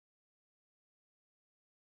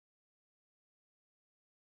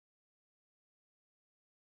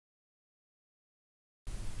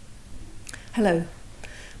Hello,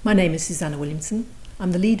 my name is Susanna Williamson.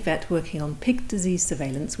 I'm the lead vet working on pig disease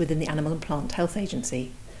surveillance within the Animal and Plant Health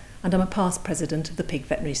Agency, and I'm a past president of the Pig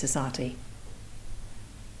Veterinary Society.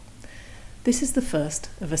 This is the first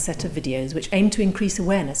of a set of videos which aim to increase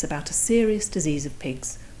awareness about a serious disease of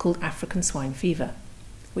pigs called African swine fever,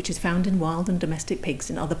 which is found in wild and domestic pigs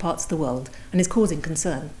in other parts of the world and is causing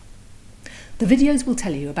concern. The videos will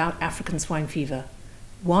tell you about African swine fever,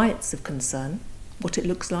 why it's of concern, what it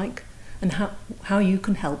looks like, and how you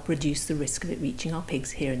can help reduce the risk of it reaching our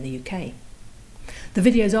pigs here in the UK. The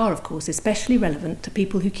videos are, of course, especially relevant to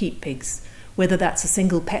people who keep pigs, whether that's a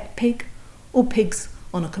single pet pig or pigs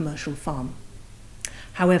on a commercial farm.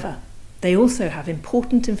 However, they also have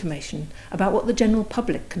important information about what the general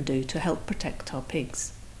public can do to help protect our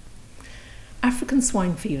pigs. African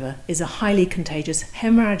swine fever is a highly contagious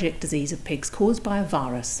hemorrhagic disease of pigs caused by a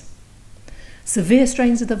virus. Severe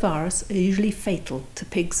strains of the virus are usually fatal to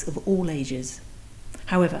pigs of all ages.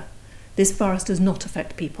 However, this virus does not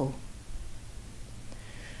affect people.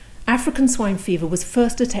 African swine fever was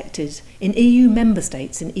first detected in EU member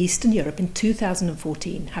states in Eastern Europe in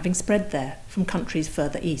 2014, having spread there from countries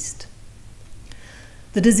further east.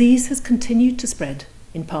 The disease has continued to spread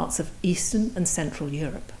in parts of Eastern and Central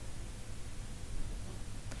Europe.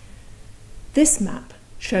 This map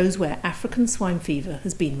shows where African swine fever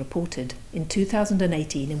has been reported in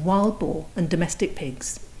 2018 in wild boar and domestic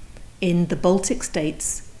pigs in the Baltic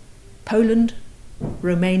states, Poland,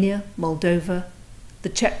 Romania, Moldova, the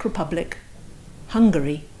Czech Republic,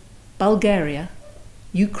 Hungary, Bulgaria,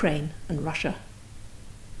 Ukraine and Russia.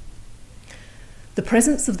 The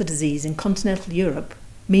presence of the disease in continental Europe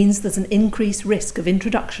means there's an increased risk of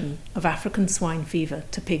introduction of African swine fever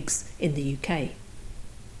to pigs in the UK.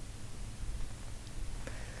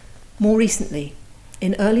 More recently,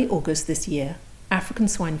 in early August this year, African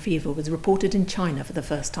swine fever was reported in China for the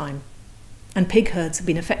first time, and pig herds have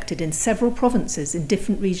been affected in several provinces in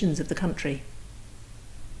different regions of the country.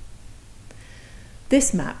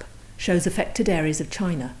 This map shows affected areas of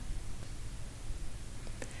China.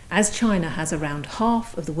 As China has around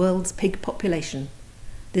half of the world's pig population,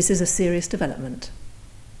 this is a serious development.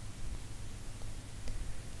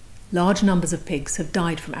 Large numbers of pigs have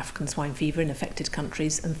died from African swine fever in affected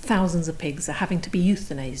countries, and thousands of pigs are having to be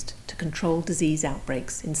euthanized to control disease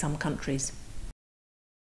outbreaks in some countries.